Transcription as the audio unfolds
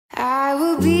I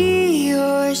will be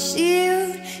your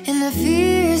shield in the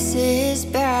fiercest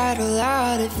battle.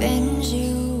 I'll defend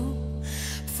you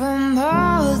from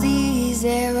all these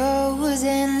arrows,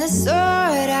 and the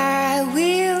sword I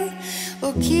wield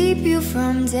will keep you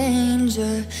from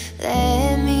danger.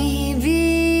 Let me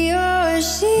be your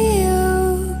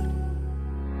shield.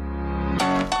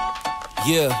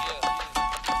 Yeah.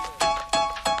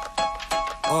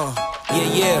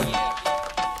 Yeah.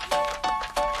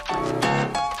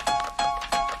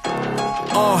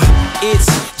 It's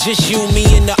just you, me,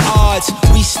 and the odds.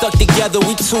 We stuck together,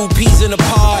 we two peas in a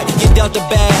pod. You dealt a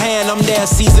bad hand, I'm there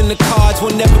seizing the cards.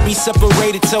 We'll never be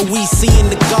separated till we see in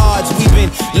the gods. We've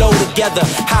been low together,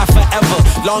 high forever.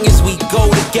 Long as we go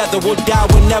together, we'll die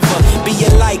whenever. Be a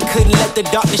light, couldn't let the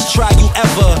darkness try you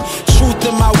ever. Truth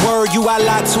in my word, you I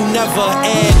lie to never.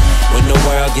 And when the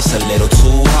world gets a little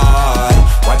too hard,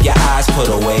 wipe your eyes,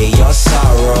 put away your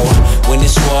sorrow. When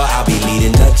it's war, I'll be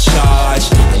leading the charge,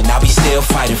 and I'll be still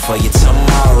fighting for you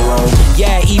tomorrow.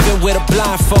 Yeah, even with a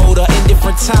blindfold or in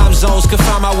different time zones, could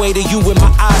find my way to you with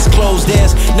my eyes closed.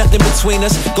 There's nothing between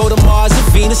us. Go to Mars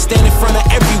and Venus, stand in front of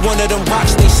every one of them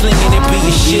rocks they slinging and be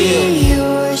your shield. Be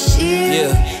your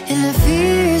shield in the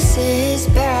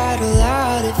fiercest battle.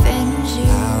 I'll defend you.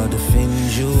 I'll defend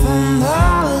you from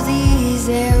all these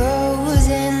arrows,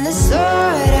 and the sword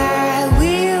I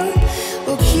wield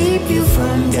will keep you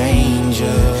from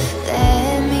danger.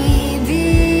 Let me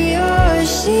be your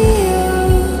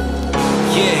shield.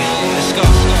 Yeah, let's go.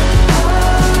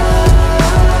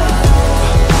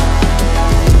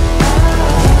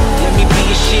 Let me be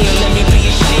your shield, let me be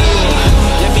your shield.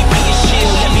 Let me be your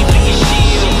shield, let me be your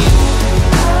shield.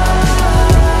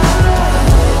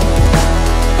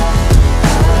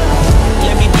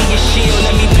 Let me be your shield,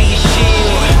 let me be your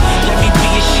shield. Let me be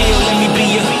your shield, let me be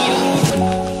your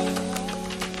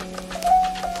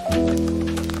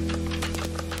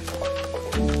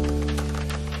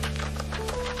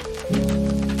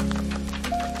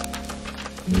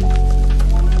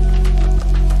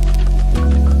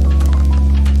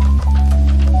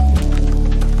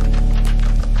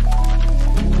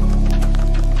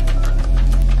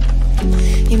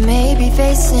You may be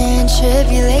facing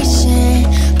tribulation,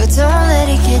 but don't let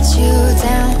it get you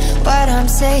down. What I'm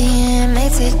saying may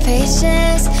take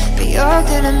patience, but you're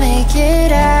gonna make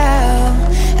it out.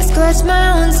 I scorched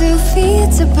my own 2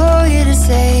 feet to pull you to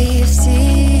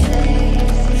safety.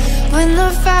 When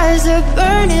the fires are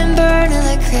burning, burning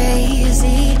like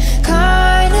crazy,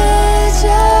 carnage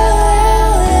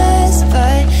around us,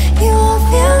 but you won't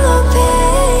feel no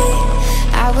pain.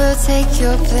 I will take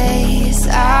your place,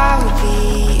 I will be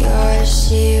your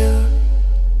shield.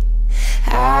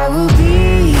 I will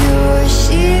be your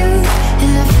shield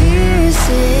in the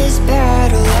fiercest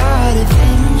battle. I'll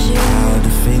defend you, I'll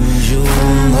defend you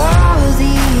from all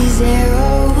these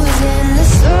arrows.